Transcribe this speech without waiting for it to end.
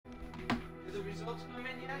results come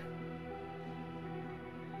in yet?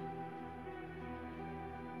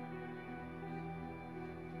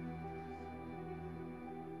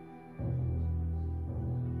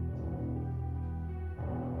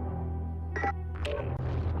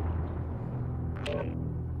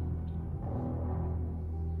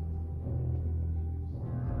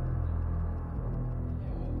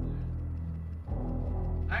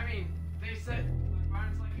 I mean, they said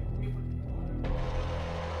Ryan's like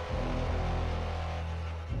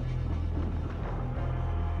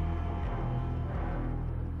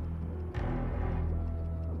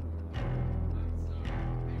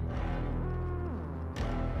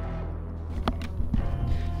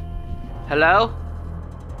Hello?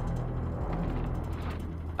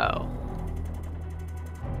 Oh.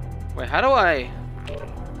 Wait, how do I...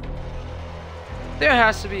 There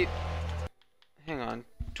has to be... Hang on.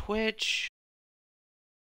 Twitch...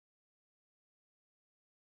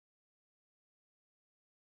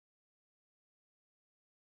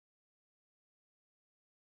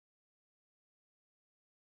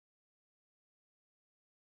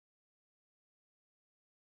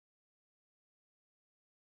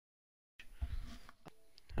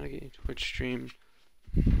 How to get your Twitch stream.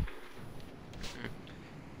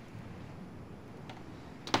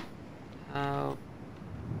 How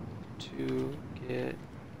to get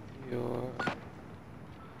your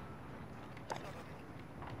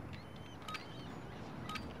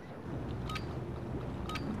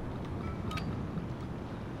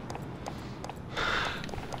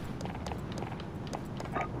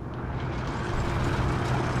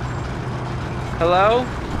Hello?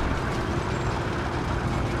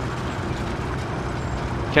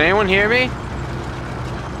 Can anyone hear me?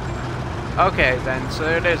 Okay, then, so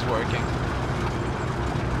it is working.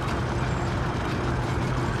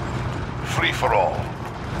 Free for all.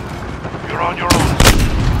 You're on your own.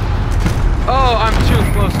 Oh, I'm too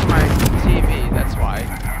close to my TV, that's why.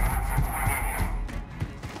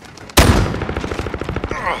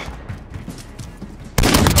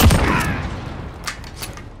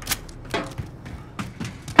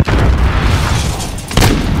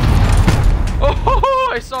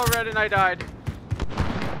 Oh, I saw red and I died.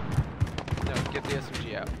 No, get the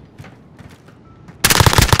SMG out.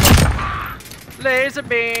 Laser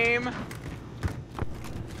beam.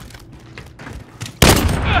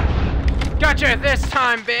 Gotcha this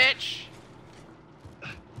time, bitch.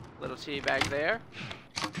 Little teabag there.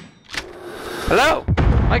 Hello.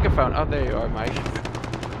 Microphone. Oh, there you are, Mike.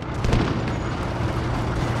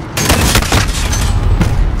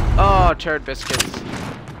 Oh, turd biscuits.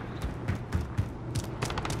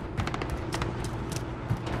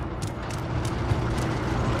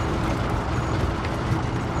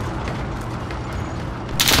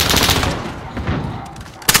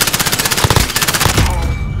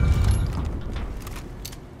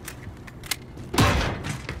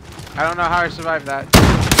 I don't know how I survived that.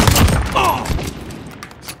 Oh!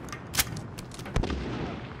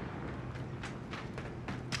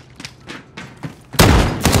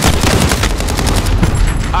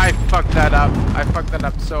 I fucked that up. I fucked that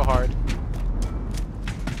up so hard.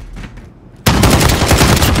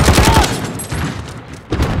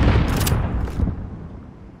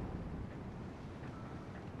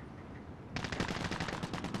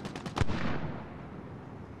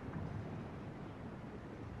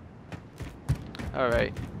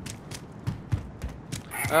 Alright.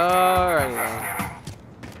 Alright.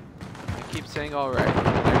 I keep saying alright.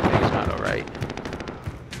 Everything is not alright.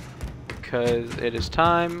 Because it is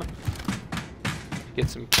time to get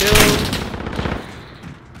some kills.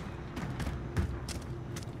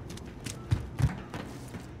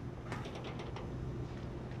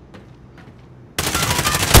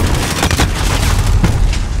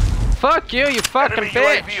 Fuck you, you fucking Enemy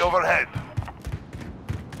bitch! UAV overhead.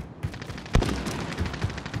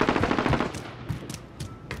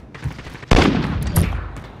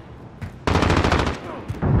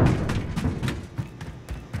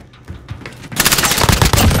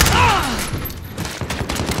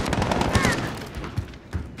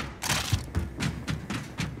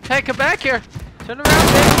 Hey, come back here! Turn around,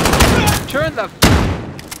 bitch! Turn the...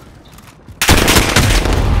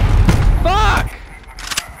 Fuck!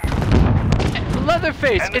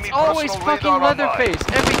 Leatherface! Enemy It's always personal fucking radar online. Leatherface!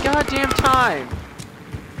 Every goddamn time!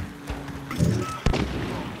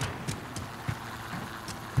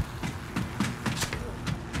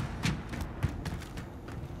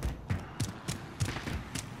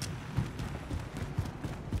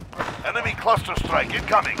 Enemy cluster strike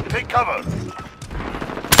incoming. Take cover.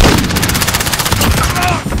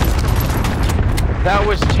 That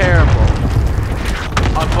was terrible.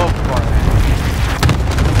 On both of our ends.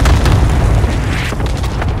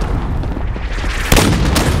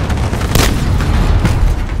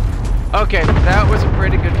 That was a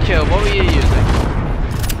pretty good kill. What were you using?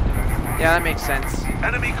 Yeah, that makes sense.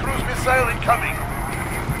 Enemy cruise missile incoming.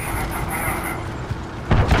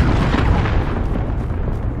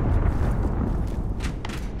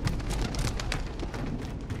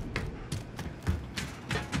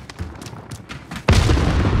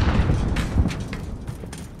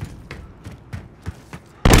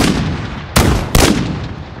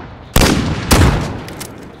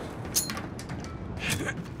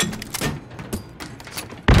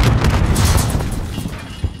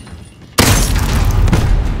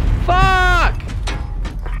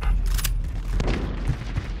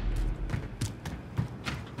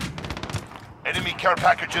 Enemy care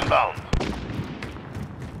package inbound.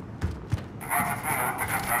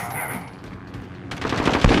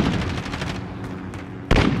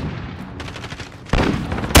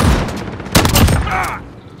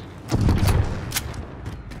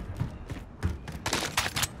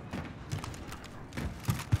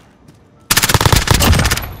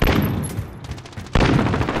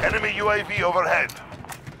 Enemy UAV overhead.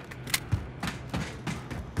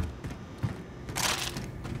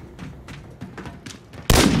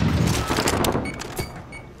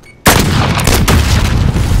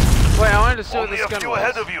 Wait, I wanted to see what Only this a gun few was.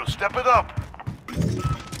 ahead of you. Step it up.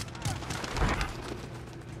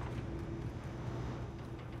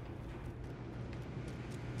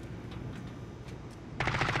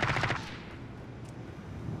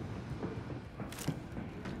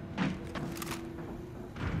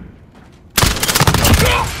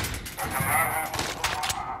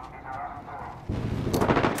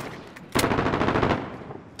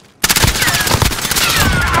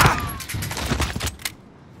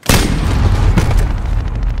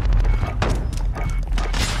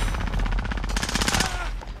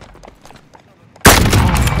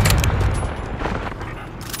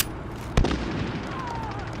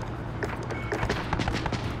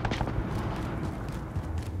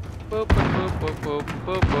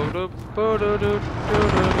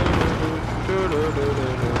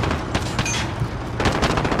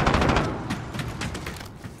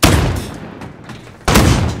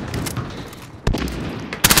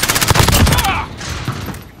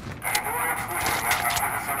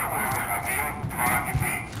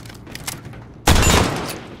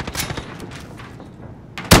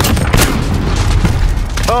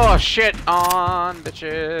 Oh shit on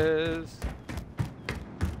bitches.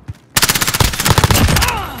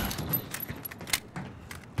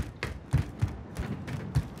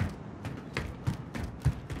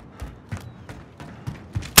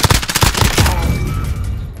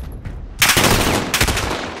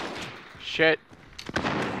 Shit.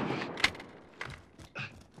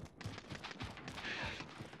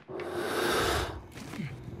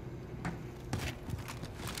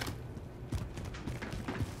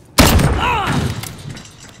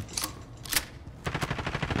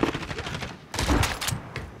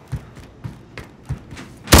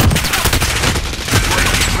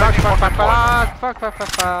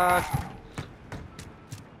 Fuck.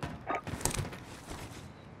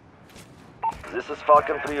 This is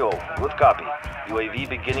Falcon 3-0. Good copy. UAV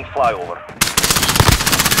beginning flyover.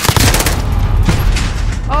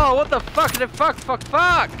 Oh, what the fuck?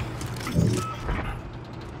 Fuck!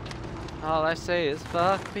 All I say is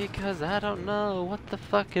fuck because I don't know what the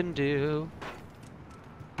fuck can do.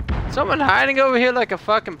 Someone hiding over here like a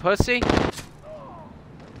fucking pussy?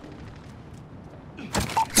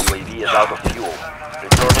 UAV is out of fuel.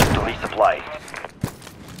 Returning to resupply.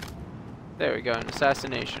 There we go, an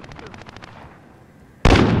assassination.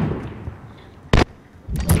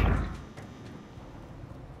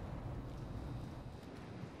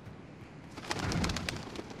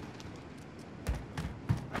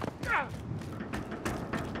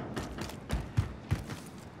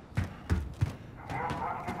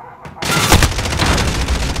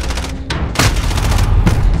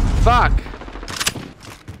 Fuck!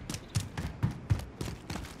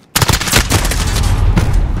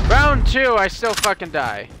 Round 2, I still fucking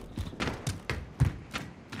die.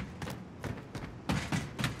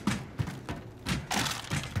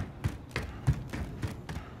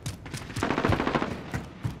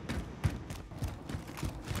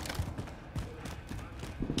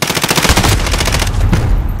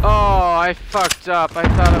 Oh, I fucked up. I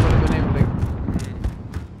thought I would have been able to...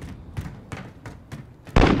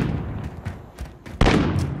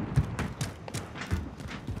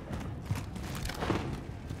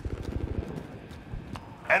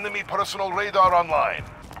 Enemy personal radar online.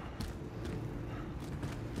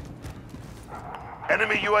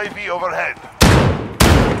 Enemy UAV overhead.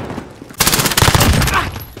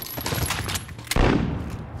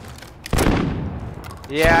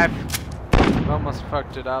 Yeah, Almost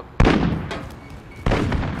fucked it up.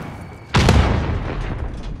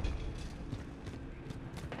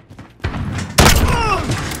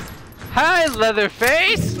 Hi,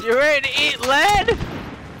 Leatherface! You ready to eat lead?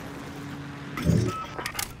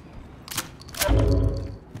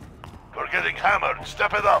 We're getting hammered.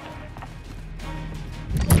 Step it up.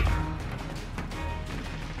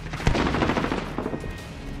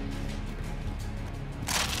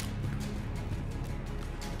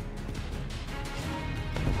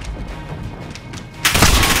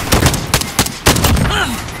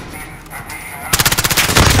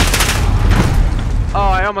 Oh,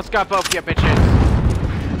 I almost got both you bitches.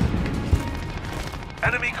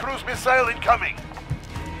 Enemy cruise missile incoming.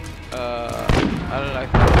 How did I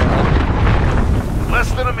fuck Less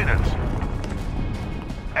than a minute.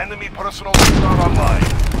 Enemy personal radar online.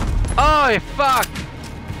 Oh, fuck!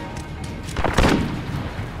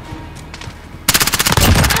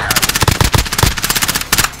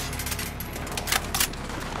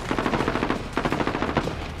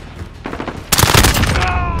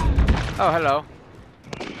 Oh, hello.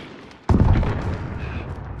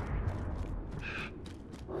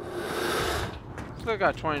 Still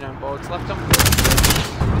got 29 bullets left.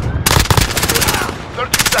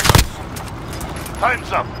 30 seconds.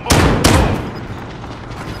 Time's up. Move.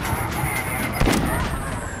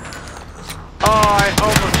 Oh, I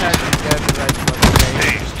almost had you dead, but I fucking made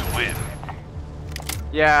it. Pays to win.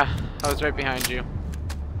 Yeah, I was right behind you.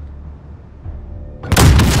 Oh,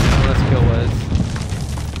 this kill was.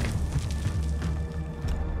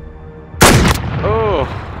 Oh,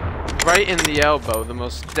 right in the elbow, the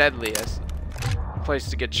most deadliest place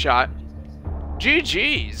to get shot.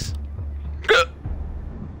 GG's.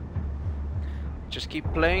 Just keep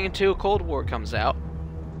playing until Cold War comes out.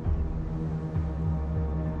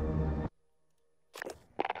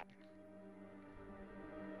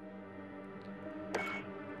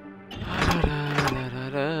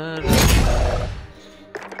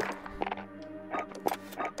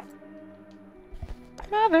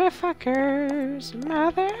 Motherfuckers,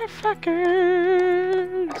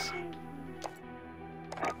 motherfuckers.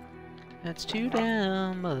 That's two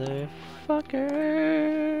down,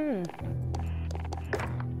 motherfucker.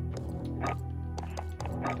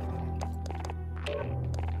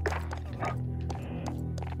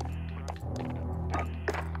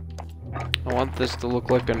 I want this to look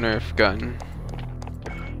like a Nerf gun.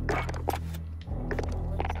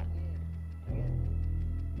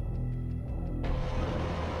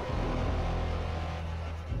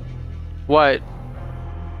 What?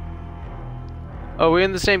 Oh, we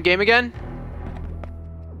in the same game again?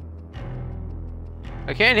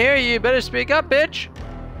 I can't hear you. You better speak up, bitch.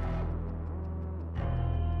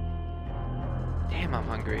 Damn, I'm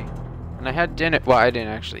hungry. And I had dinner. Well, I didn't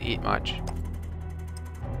actually eat much.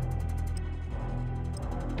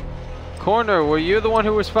 Corner, were you the one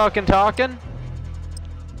who was fucking talking?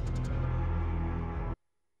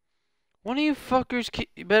 One of you fuckers,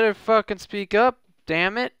 you better fucking speak up.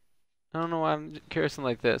 Damn it. I don't know why I'm cursing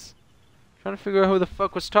like this. Trying to figure out who the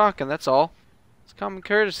fuck was talking, that's all. It's common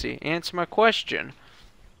courtesy. Answer my question.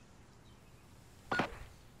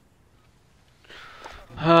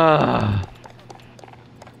 I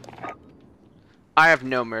have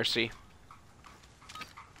no mercy.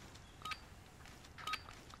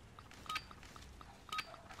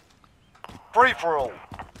 Free for all.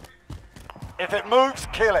 If it moves,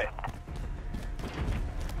 kill it.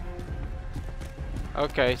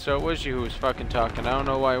 Okay, so it was you who was fucking talking. I don't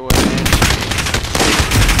know why it wasn't.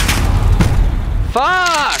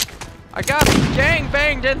 Fuck! I got gang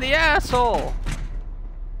banged in the asshole.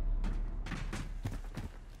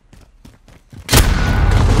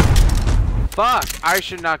 Fuck! I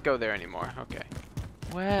should not go there anymore. Okay.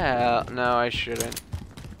 Well, no, I shouldn't.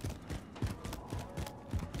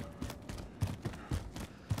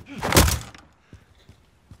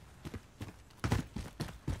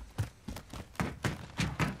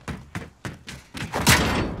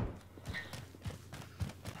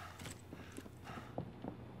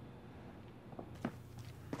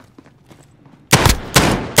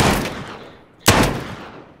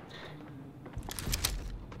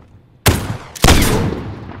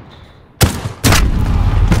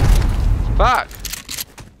 Fuck!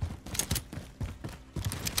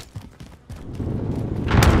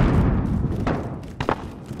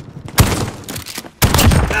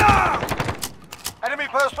 Enemy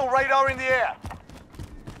personal radar in the air.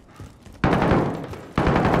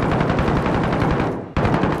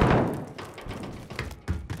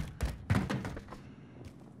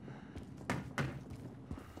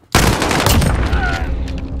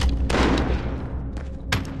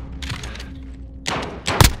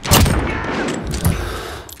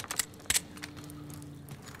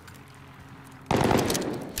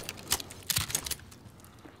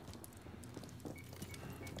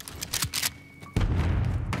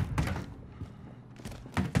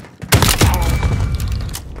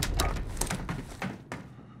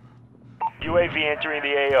 UAV entering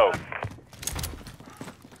the AO.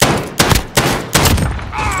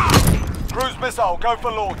 Cruise missile, go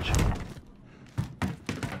for launch.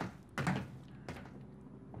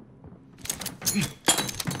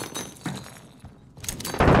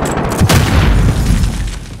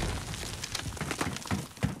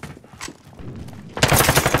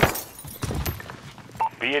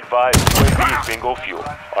 Be advised, UAV is bingo fuel.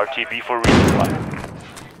 RTB for resupply.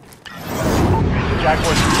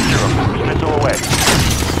 Jaguar 2-0, cruise missile away.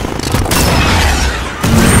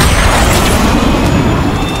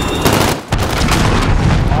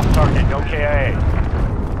 Off target, no KIA.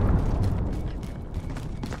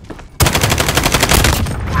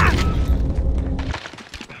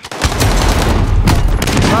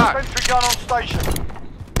 Sentry gun on station.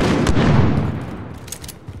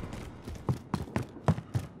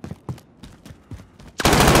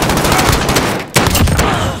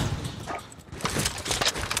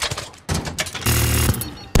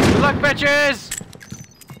 Good luck, bitches!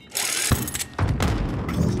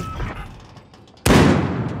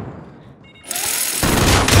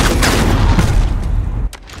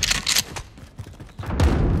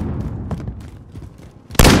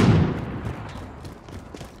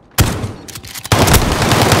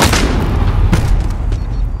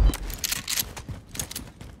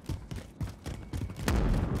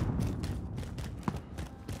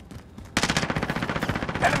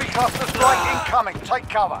 Enemy cluster strike incoming. Take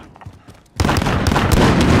cover.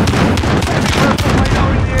 Enemy personal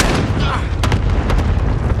radar in the air.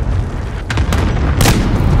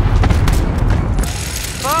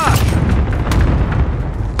 Fuck!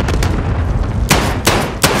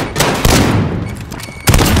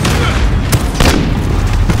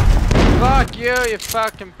 Fuck you, you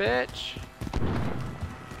fucking bitch.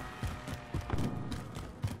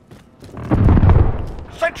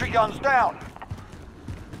 Sentry guns down.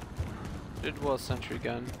 Did well, sentry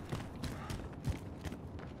gun.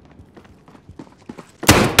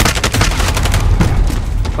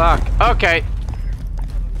 Fuck. Okay.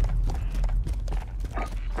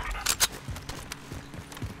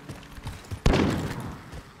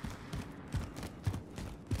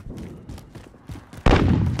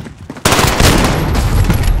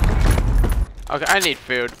 Okay, I need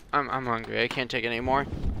food. I'm hungry. I can't take any more.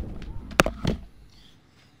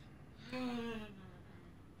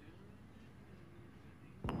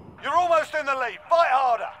 You're almost in the lead. Fight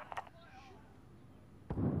harder.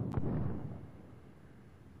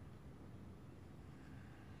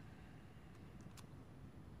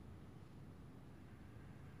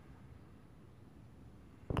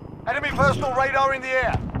 Enemy personal radar in the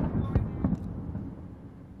air.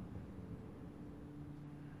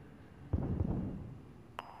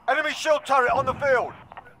 Enemy shield turret on the field.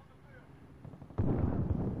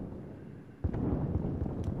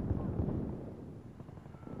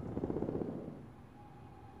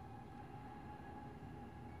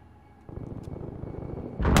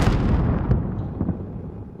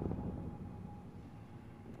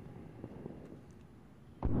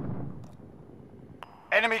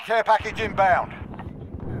 Enemy care package inbound.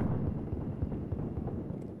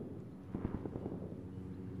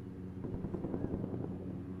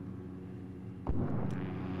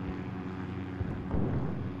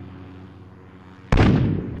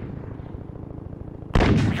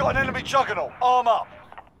 We got an enemy juggernaut. Arm up.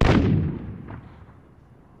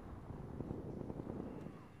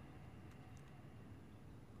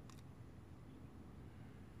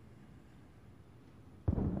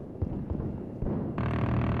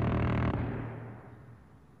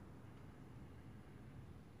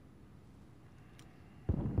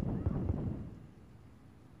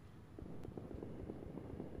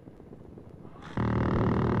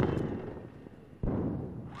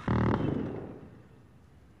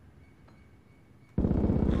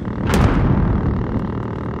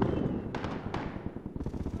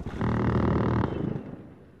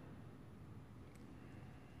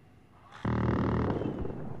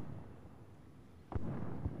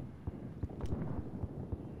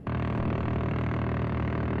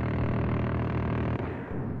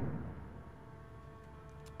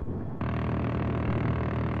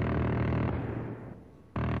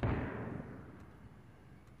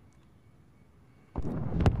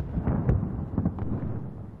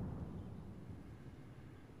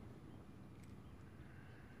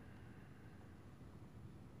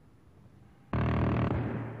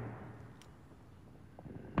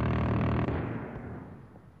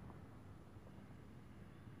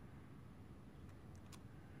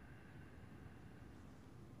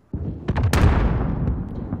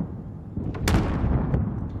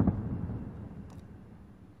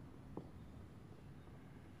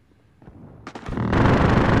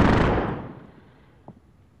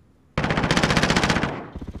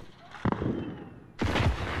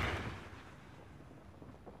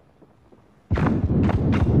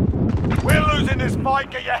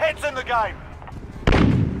 fight, get your heads in the game!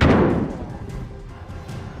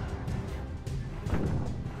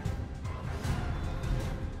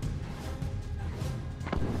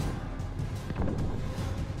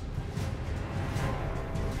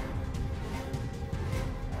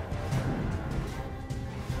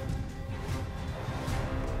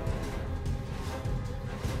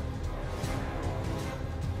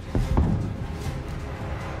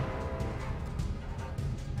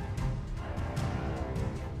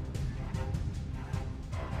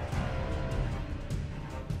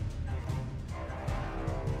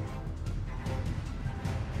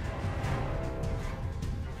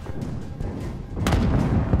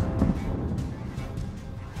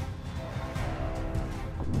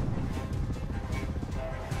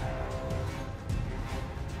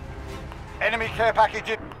 Enemy care package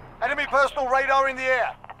in. Enemy personal radar in the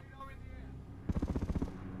air.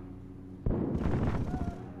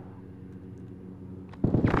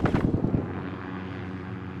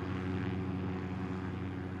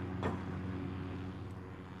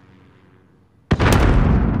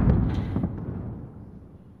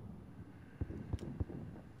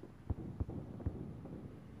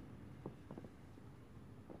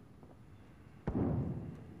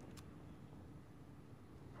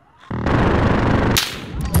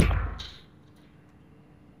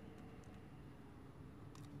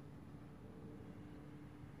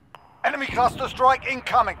 Enemy cluster strike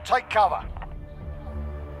incoming. Take cover.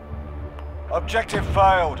 Objective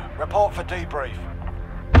failed. Report for debrief.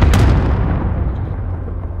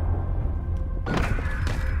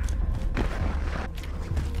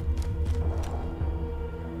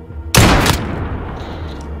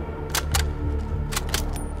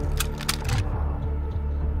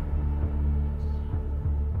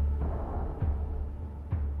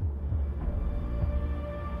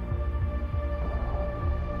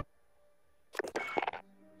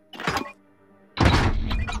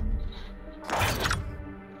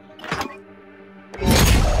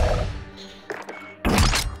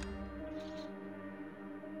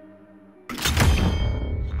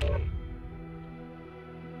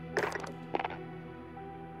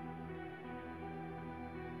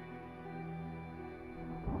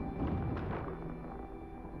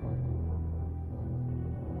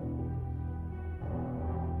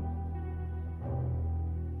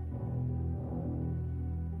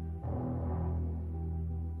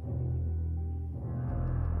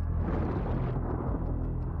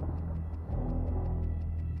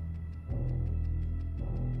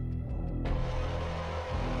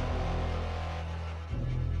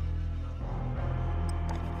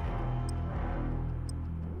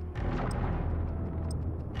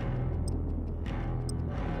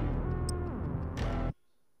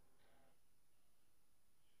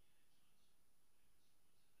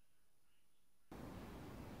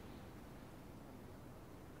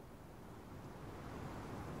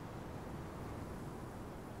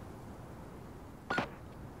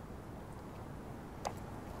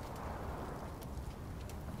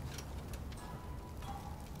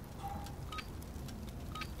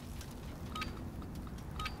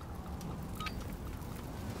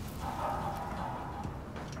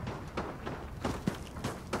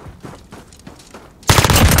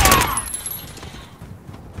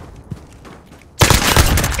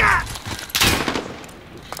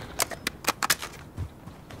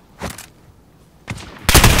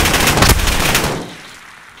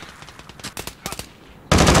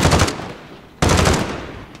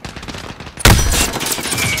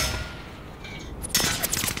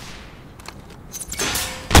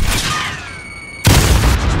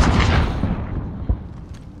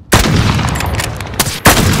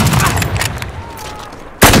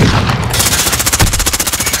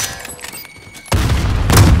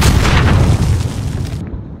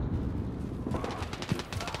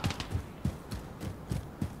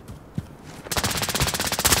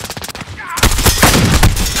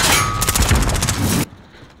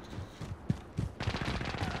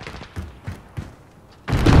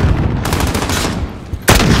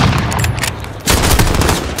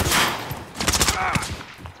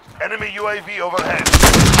 Enemy UAV overhead.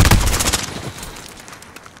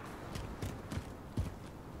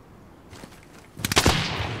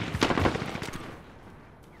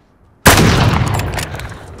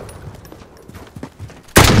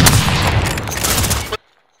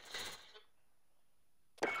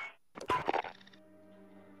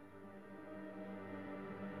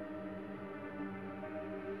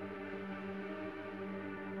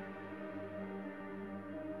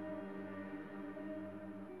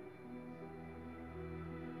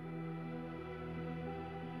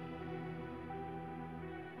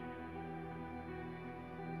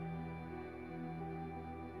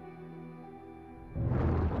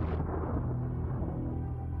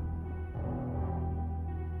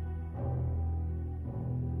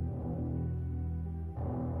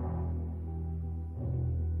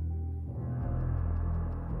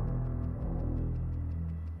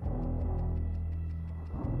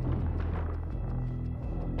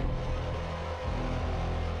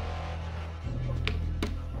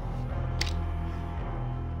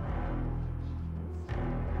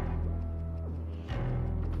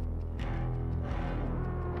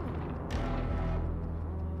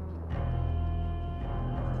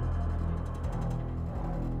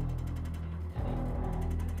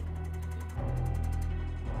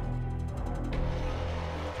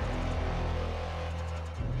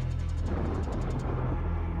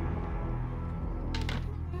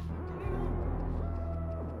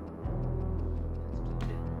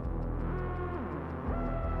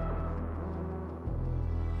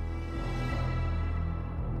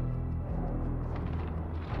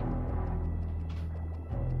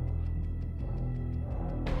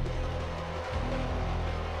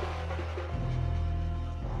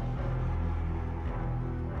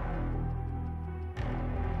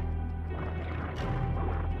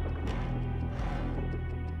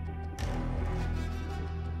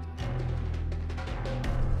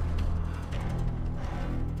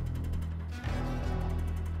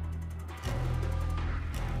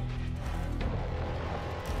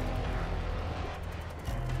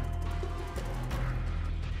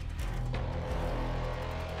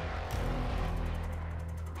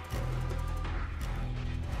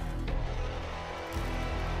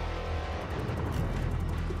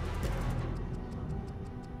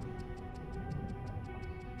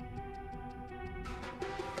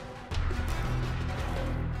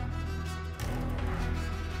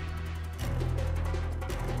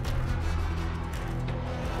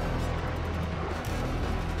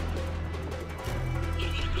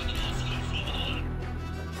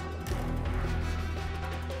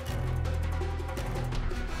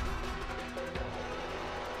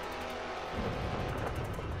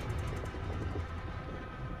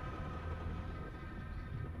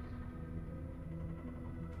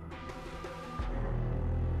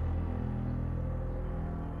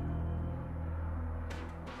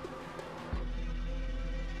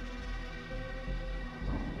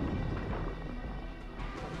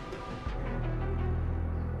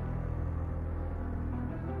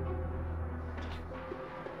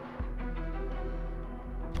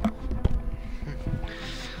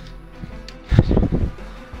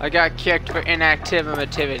 I got kicked for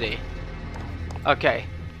inactivity. Okay.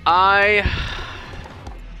 I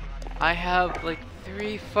have like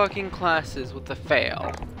 3 fucking classes with a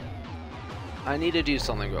fail. I need to do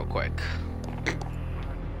something real quick.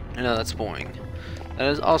 I know that's boring. That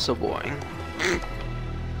is also boring.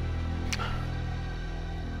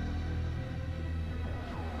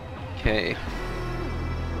 Okay.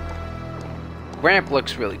 Ramp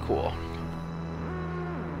looks really cool.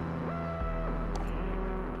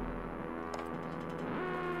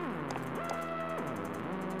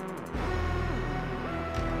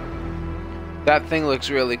 That thing looks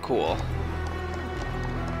really cool.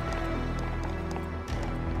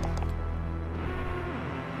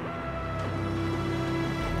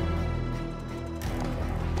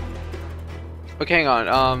 Okay, hang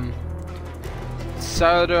on.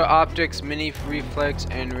 Solder Optics, Mini Reflex,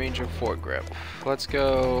 and Ranger Foregrip. Let's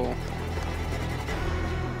go.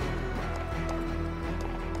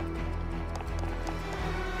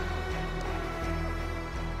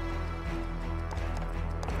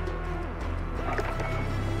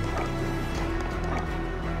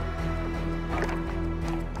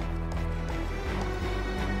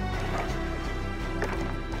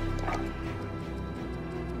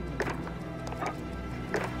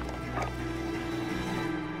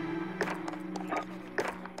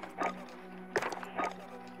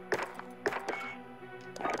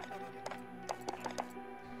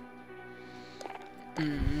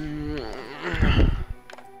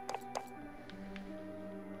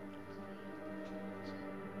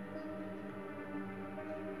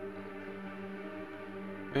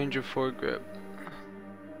 Ranger Foregrip.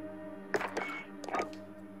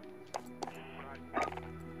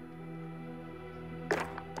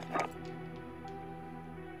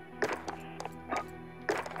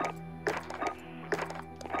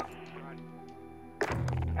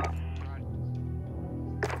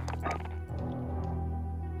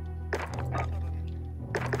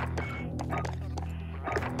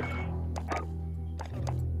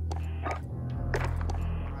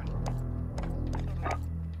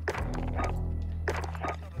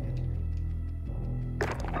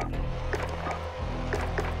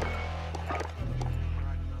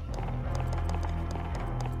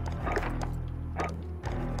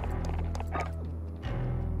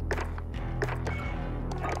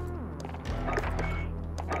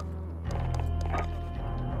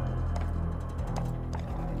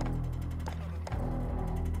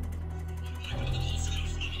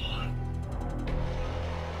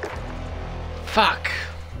 Fuck.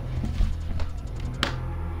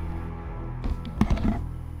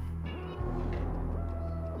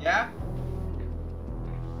 Yeah?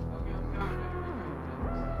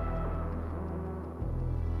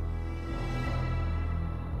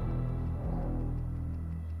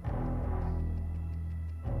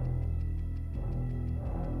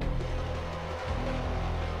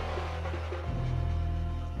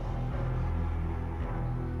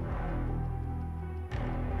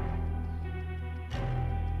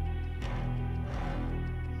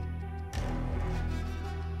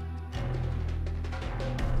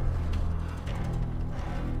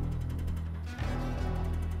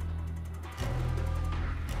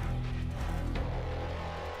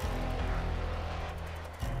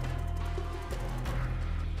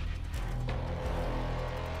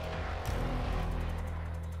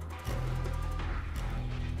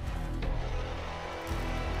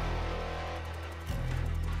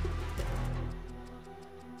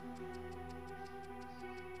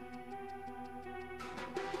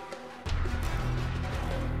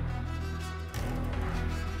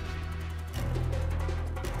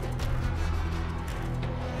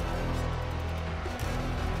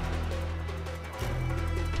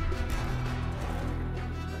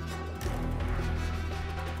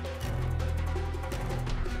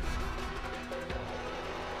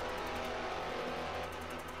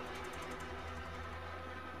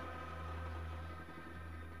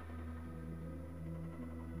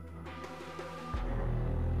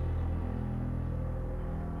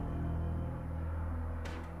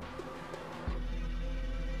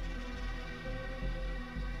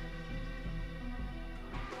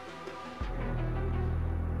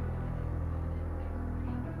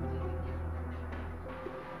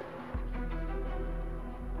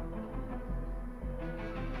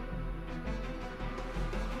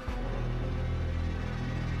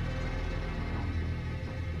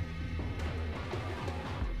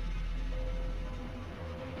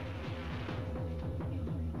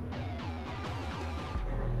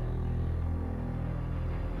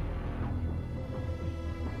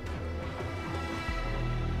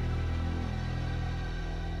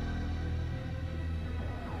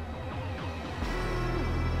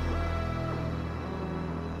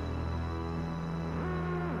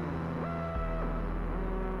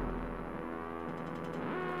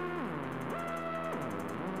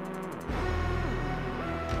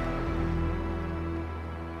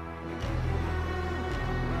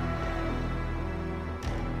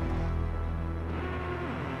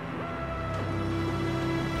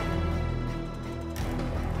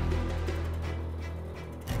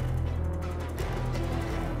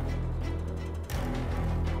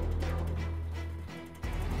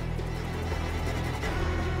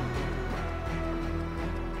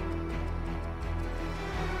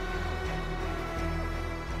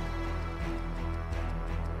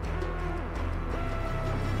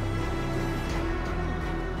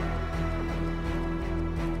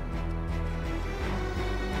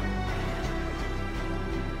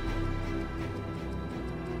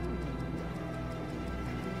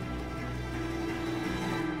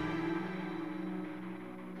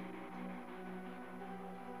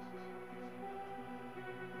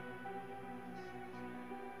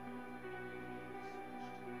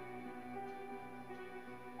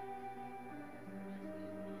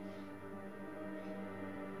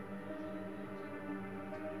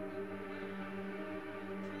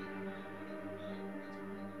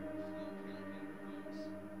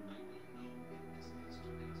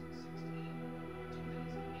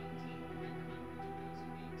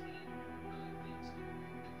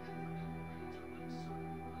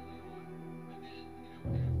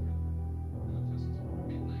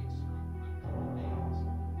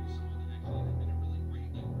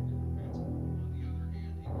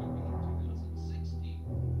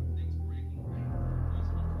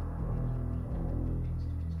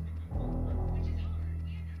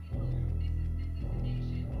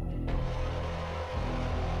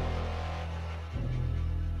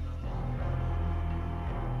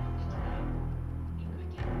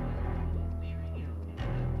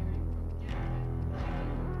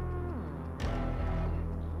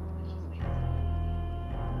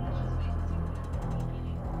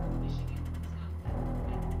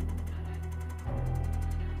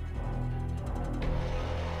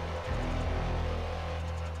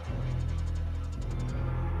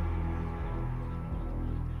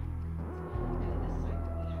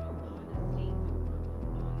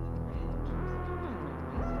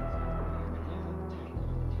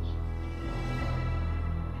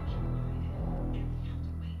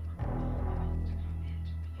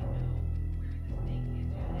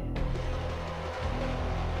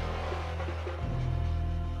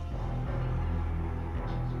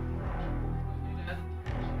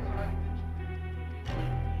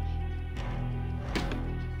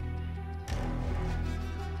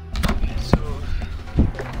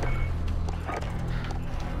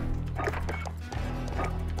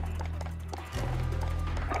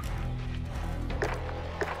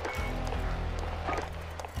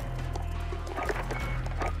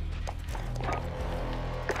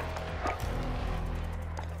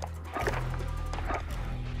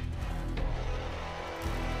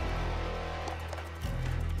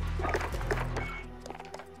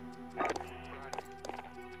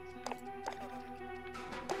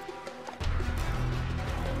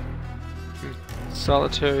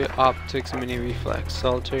 Solitary optics mini reflex.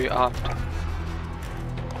 Solitary opt.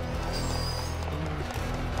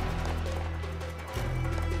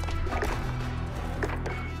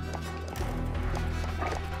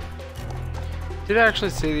 Did I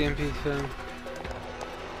actually say the MP thing?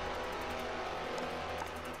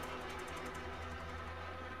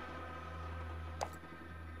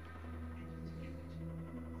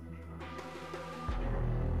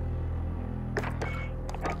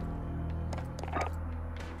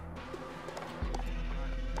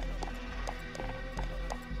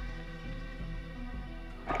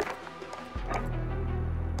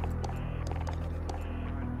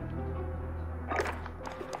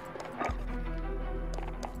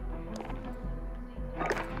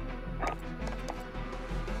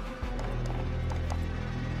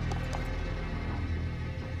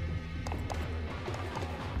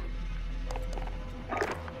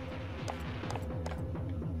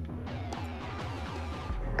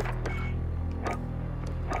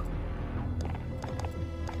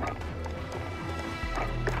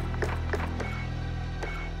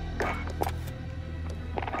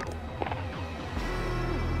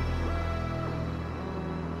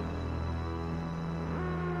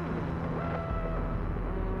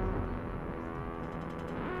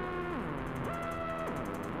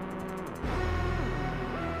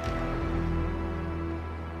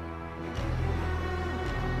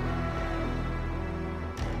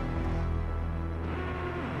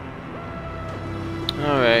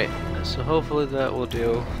 Alright, so hopefully that will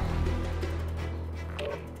do.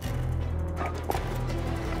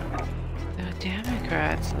 The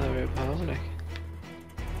Democrats and the Republic.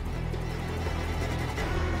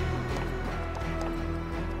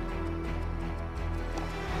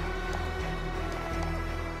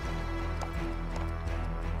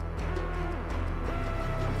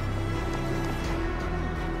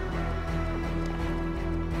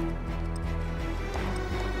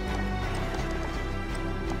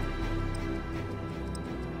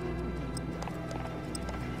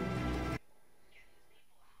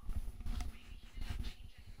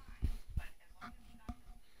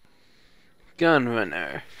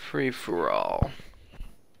 Gunrunner, free for all.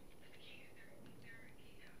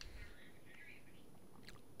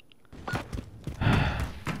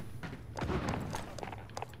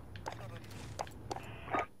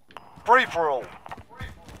 Free for all.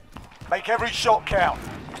 Make every shot count.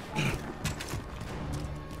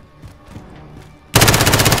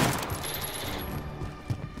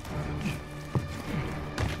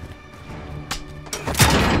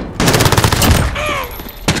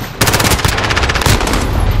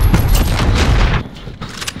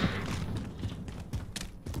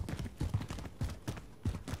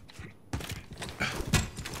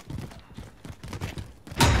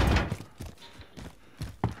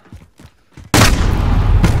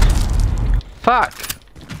 Fuck!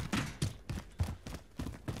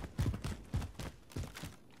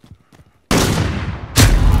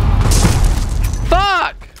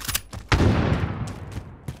 Fuck!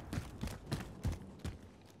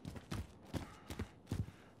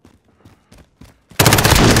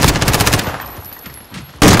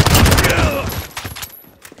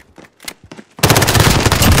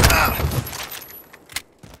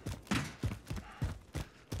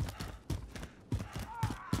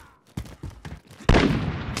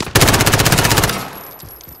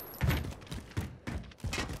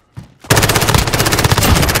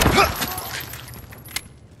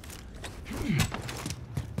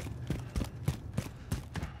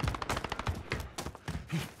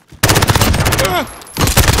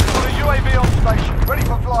 Got a UAV on station, ready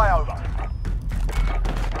for flyover.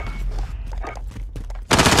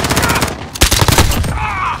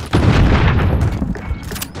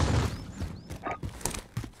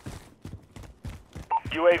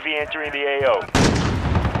 UAV entering the AO.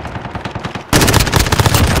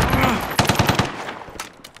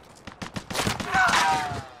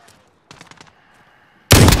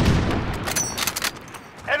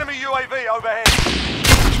 Enemy UAV overhead.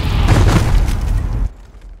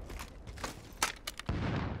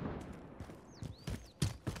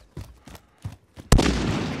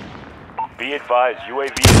 Be advised,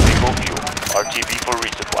 UAV is single fuel. RTB for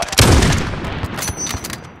resupply.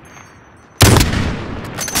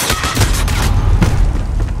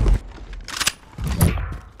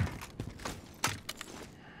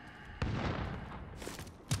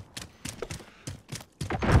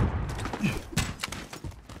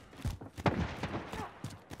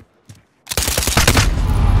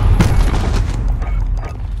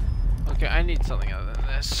 Okay, I need something other than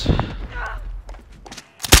this.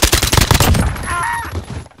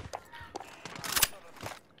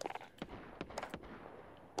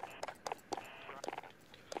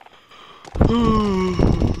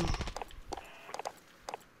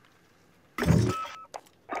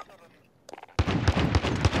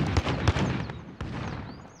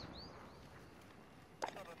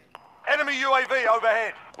 UAV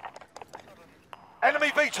overhead. Enemy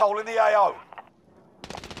VTOL in the AO.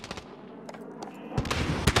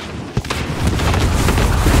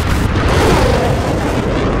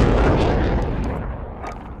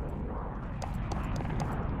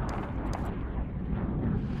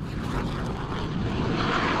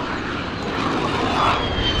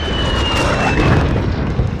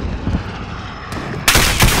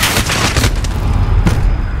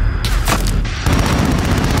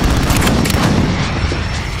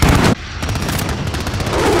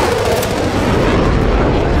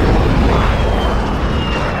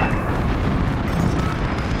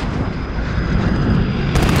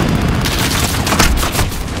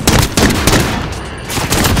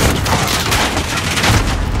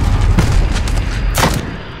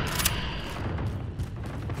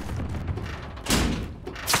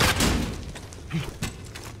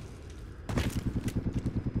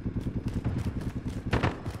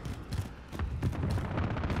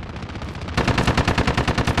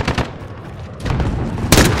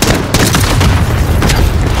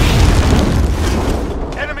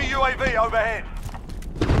 UAV overhead.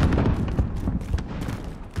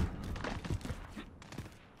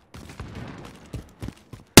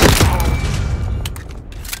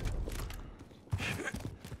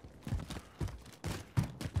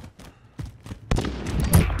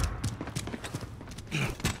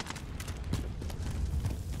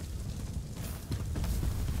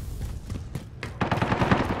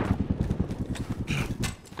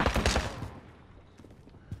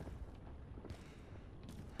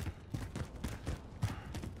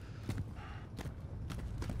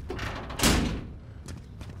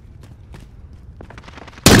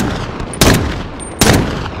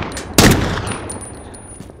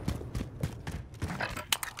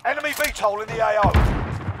 Enemy VTOL in the AO.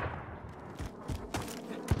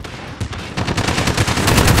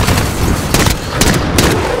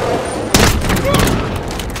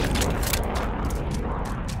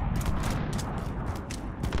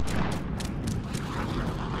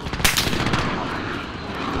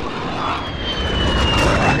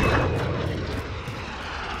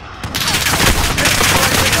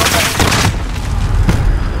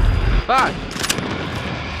 Fuck!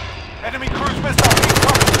 Enemy cruise missile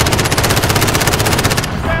incoming.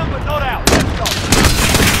 Down but not out. Let's go.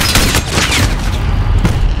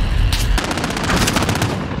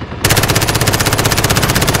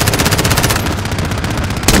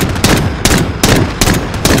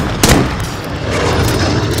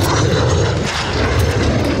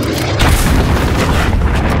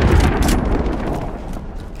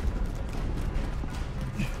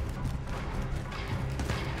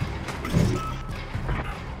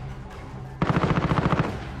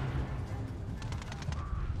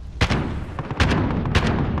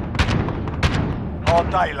 Hard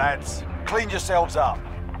day, lads. Clean yourselves up.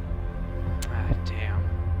 Ah, damn.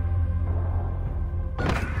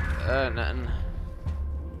 Nothing.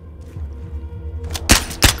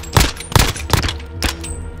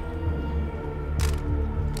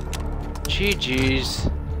 GG's.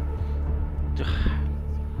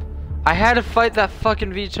 I had to fight that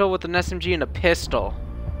fucking VTOL with an SMG and a pistol.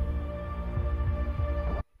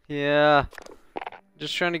 Yeah.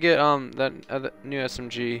 Just trying to get that new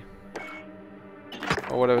SMG.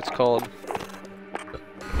 Or whatever it's called.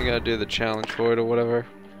 You gotta do the challenge for it or whatever.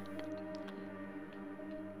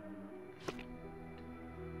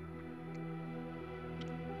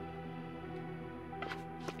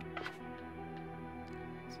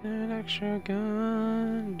 It's an extra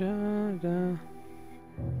gun, da, da.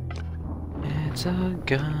 It's a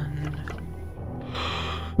gun.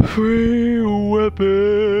 Free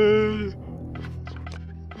weapon.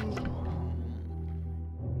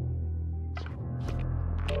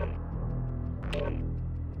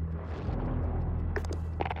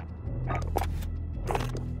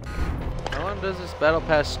 How long does this battle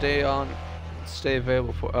pass stay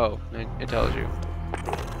available for? Oh, it tells you.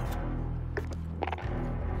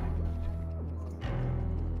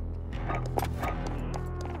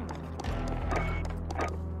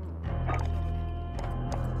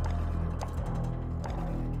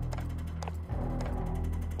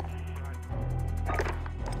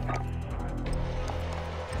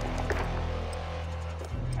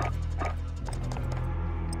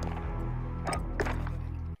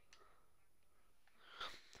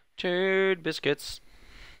 Turd biscuits.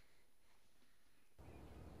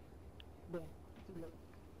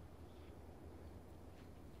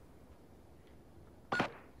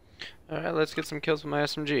 Alright, let's get some kills with my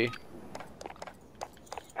SMG.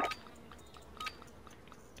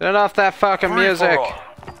 Turn off that fucking music!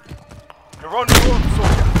 You're on your own,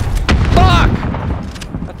 soldier. Fuck!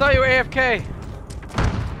 I thought you were AFK.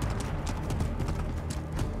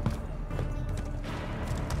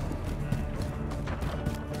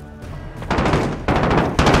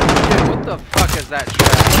 Dude, what the fuck is that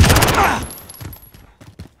trash?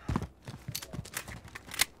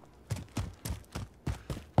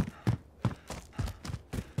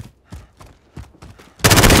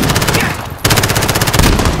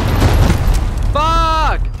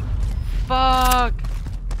 Fuck! Fuck!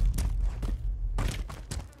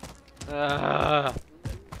 Fuck!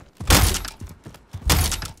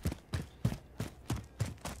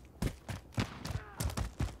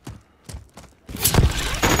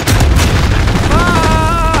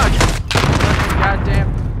 Goddamn.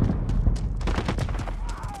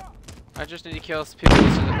 I just need to kill people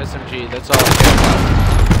with the SMG. That's all I care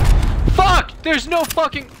about. Fuck! There's no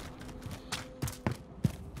fucking.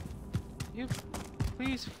 You,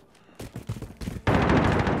 please.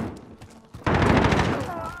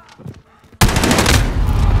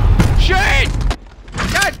 Shit!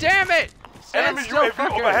 God damn it! Stand Enemy still, UAV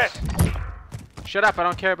fuckers. overhead. Shut up! I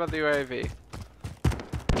don't care about the UAV.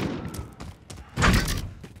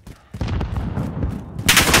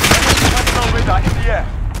 Personal radar in the air.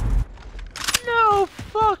 No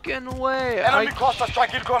fucking way! Enemy cluster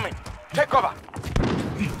strike incoming. Take cover.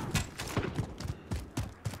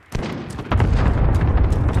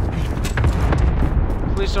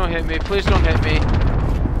 Please don't hit me. Please don't hit me.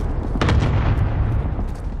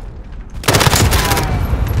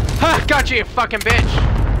 Ha! Got you, you fucking bitch!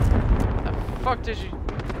 The fuck did you?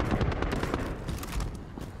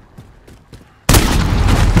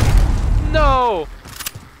 No!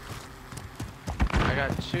 I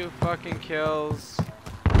got 2 fucking kills.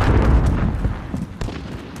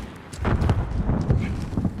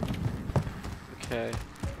 Okay.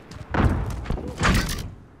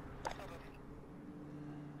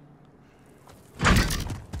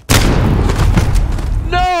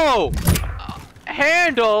 No!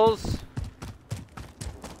 Handles!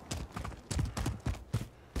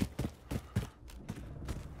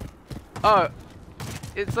 Oh,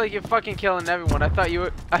 it's like you're fucking killing everyone. I thought you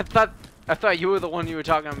were. I thought you were the one you were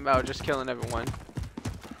talking about, just killing everyone.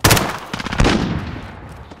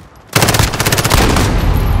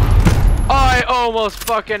 I almost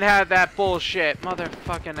fucking had that bullshit,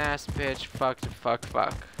 motherfucking ass bitch. Fuck.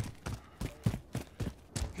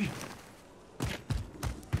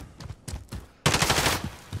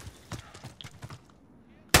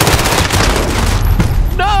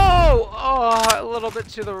 No! Oh, a little bit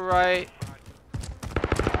to the right.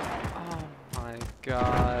 Oh my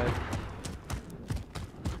god.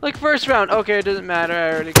 Like first round, okay, it doesn't matter.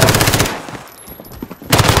 I already got it.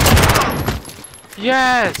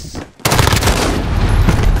 Yes!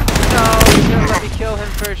 No, you didn't let me kill him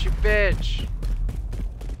first, you bitch.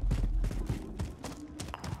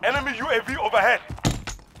 Enemy UAV overhead.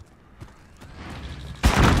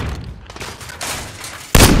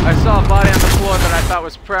 I saw a body on the floor that I thought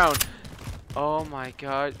was prone. Oh my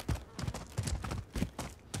god.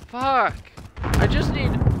 Fuck. I just need...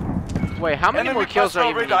 Wait, how many Enemy more kills do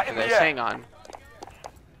I personal even need radar for in the this? air. Hang on.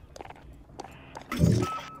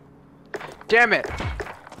 Damn it.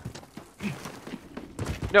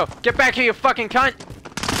 No, get back here, you fucking cunt.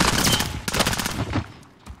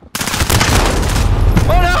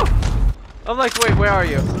 Oh no! I'm like, wait, where are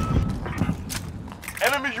you?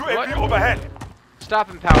 Enemy UAV What? overhead. Stop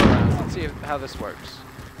and power rounds. Let's see how this works.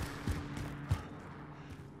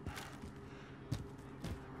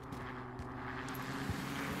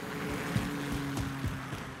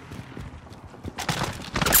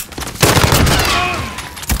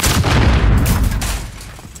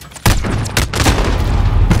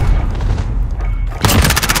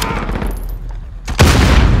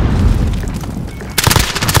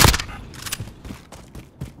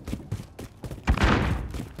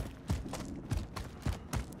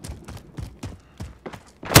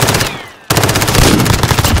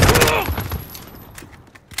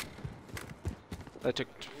 That took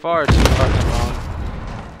far too fucking long.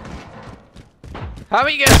 How are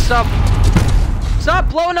you gonna stop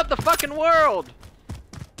blowing up the fucking world?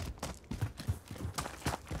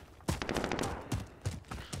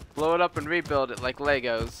 Blow it up and rebuild it like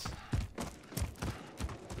Legos.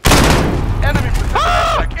 Enemy precision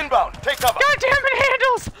airstrike inbound. Take cover. God damn it,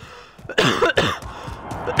 handles!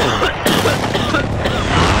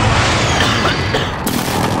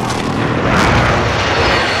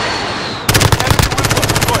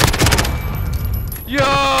 Yo,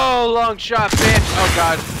 long shot, bitch! Oh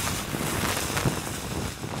god.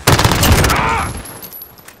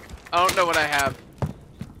 I don't know what I have.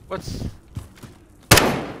 What's...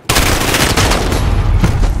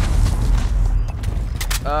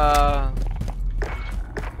 Oh.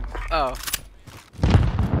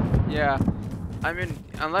 Yeah. I mean,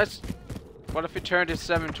 unless... What if he turned his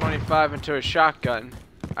 725 into a shotgun?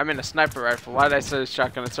 I mean a sniper rifle. Why did I say a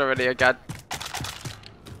shotgun? It's already a gun.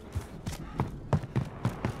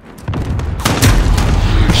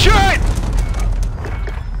 Shit!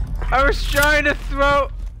 I was trying to throw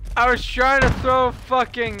a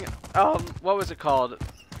fucking, what was it called?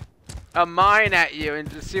 A mine at you and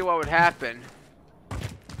to see what would happen.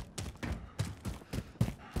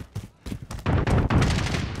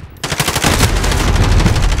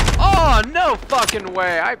 Oh, no fucking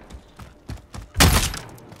way.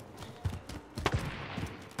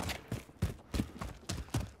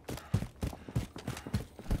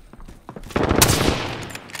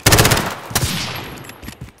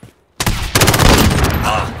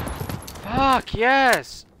 Fuck,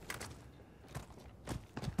 yes.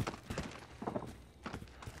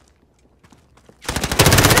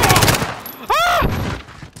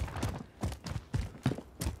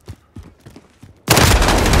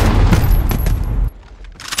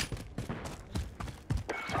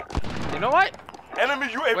 You know what? Enemy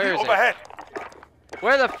Where UAV is it? overhead.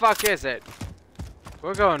 Where the fuck is it?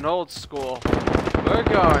 We're going old school. We're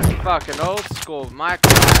going fucking old school. My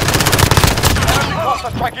class. Enemy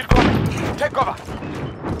cluster strike incoming. Take cover.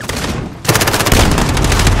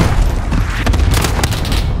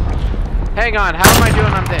 Hang on, how am I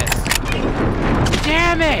doing on this?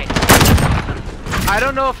 Damn it! I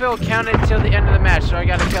don't know if it'll count until the end of the match, so I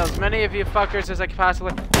gotta kill as many of you fuckers as I can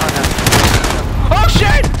possibly. Oh, no. Oh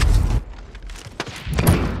shit!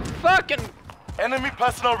 Fucking. Enemy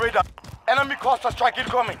personal radar. Enemy cluster strike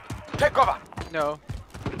incoming. Take cover. No.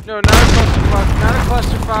 No, not a clusterfuck. Not a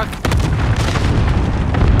clusterfuck.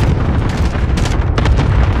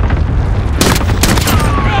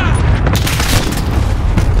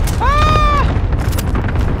 Ah!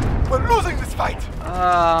 We're losing this fight.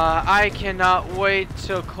 I cannot wait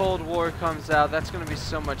till Cold War comes out. That's gonna be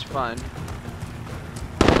so much fun.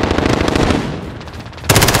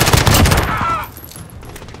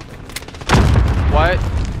 What?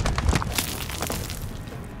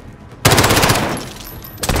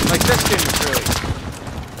 Like this game is really.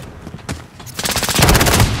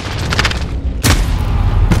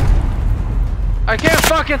 I can't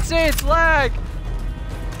fucking see, it's lag!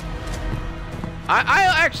 I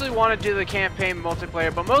actually want to do the campaign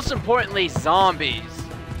multiplayer, but most importantly, zombies.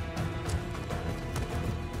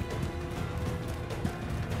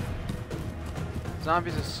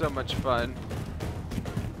 Zombies is so much fun.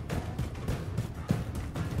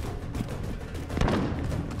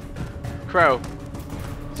 Crow.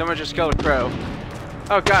 Someone just killed a crow.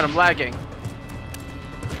 Oh god, I'm lagging.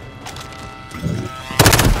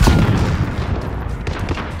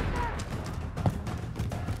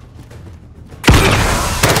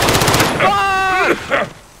 Ah!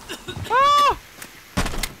 Ah!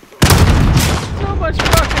 So much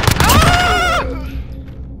fucking. Ah!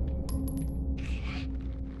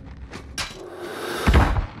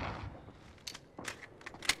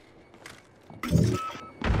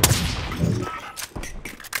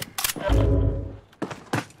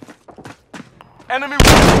 Enemy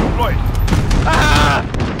weapon deployed. Ah!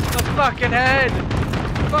 The fucking head!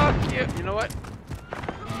 Fuck you! You know what?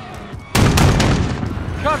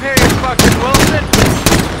 Come here, you fucking Wilson!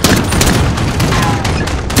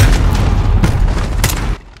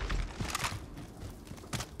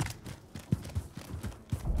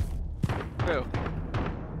 Who?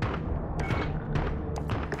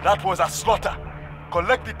 That was a slaughter.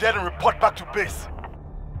 Collect the dead and report back to base.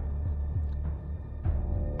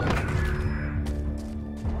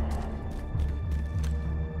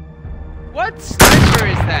 What sniper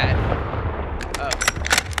is that? Oh.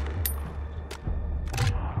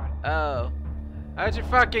 Oh. How'd you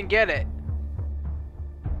fucking get it?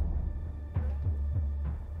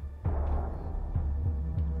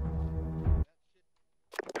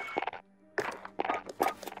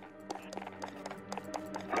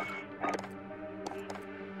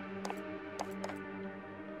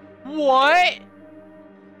 What?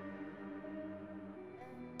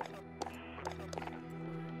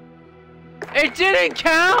 It didn't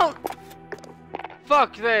count!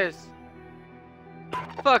 Fuck this.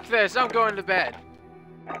 Fuck this, I'm going to bed.